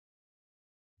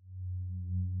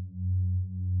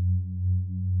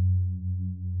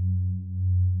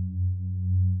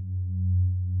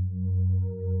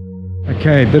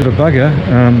Okay, bit of a bugger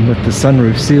with the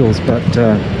sunroof seals, but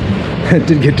I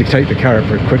did get to take the car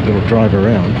for a quick little drive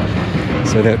around,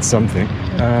 so that's something.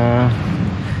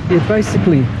 Yeah,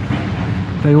 basically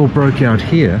they all broke out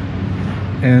here,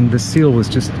 and the seal was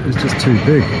just too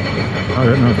big. I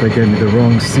don't know if they gave me the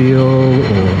wrong seal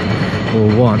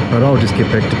or what, but I'll just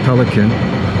get back to Pelican.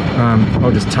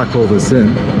 I'll just tuck all this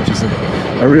in, which is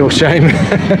a real shame,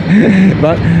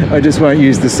 but I just won't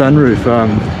use the sunroof.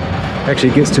 Actually,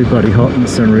 it gets too bloody hot in the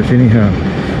sunroof anyhow,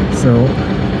 so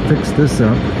I'll fix this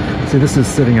up. See, this is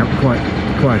sitting up quite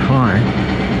high,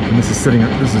 and this is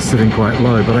sitting quite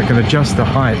low, but I can adjust the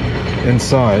height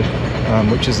inside,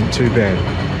 which isn't too bad.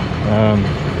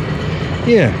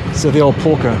 Yeah, so the old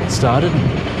Porker started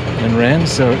and ran,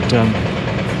 so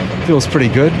it feels pretty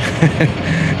good.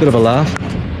 Bit of a laugh.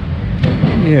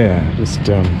 Yeah, just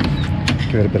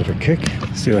give it a bit of a kick,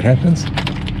 see what happens.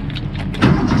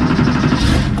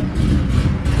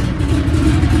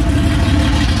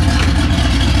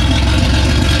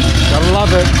 Gotta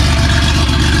love it.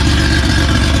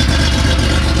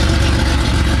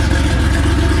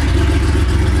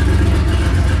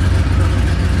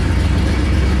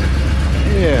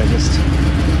 Yeah, just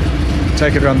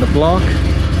take it around the block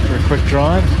for a quick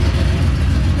drive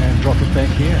and drop it back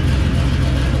here.